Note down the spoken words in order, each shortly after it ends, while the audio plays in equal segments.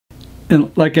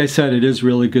And like I said, it is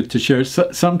really good to share.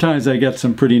 Sometimes I get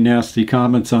some pretty nasty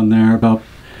comments on there about,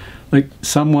 like,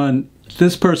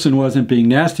 this person wasn't being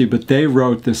nasty, but they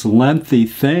wrote this lengthy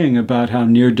thing about how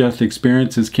near-death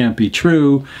experiences can't be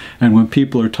true, and when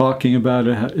people are talking about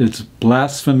it, it's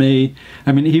blasphemy.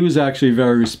 I mean, he was actually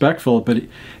very respectful, but it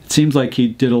seems like he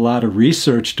did a lot of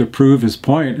research to prove his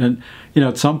point. And,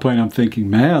 at some point I'm thinking,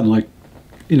 man, like,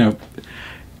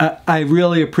 I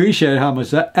really appreciate how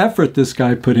much effort this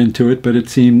guy put into it, but it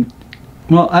seemed,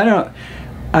 well,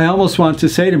 I almost want to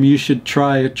say to him, you should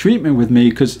try a treatment with me,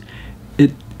 because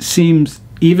it seems,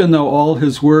 even though all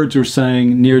his words are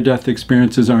saying near-death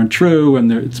experiences aren't true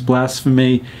and it's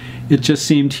blasphemy, it just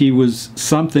seemed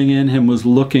something in him was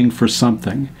looking for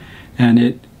something. And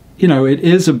it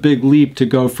is a big leap to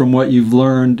go from what you've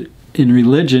learned in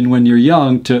religion when you're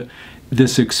young to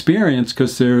this experience,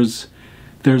 because there's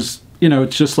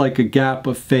it's just like a gap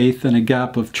of faith and a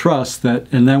gap of trust,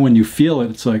 and then when you feel it,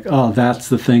 it's like, oh, that's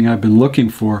the thing I've been looking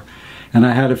for. And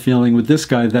I had a feeling with this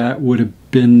guy that would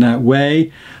have been that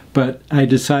way, but I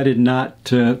decided not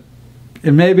to,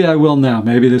 and maybe I will now.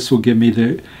 Maybe this will give me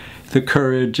the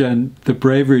courage and the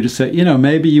bravery to say,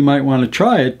 maybe you might want to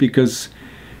try it, because,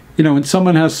 when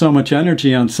someone has so much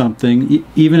energy on something,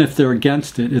 even if they're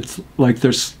against it, it's like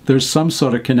there's some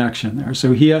sort of connection there.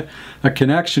 So he had a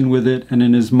connection with it, and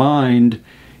in his mind,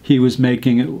 he was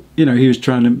making it, he was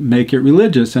trying to make it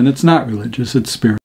religious, and it's not religious, it's spiritual.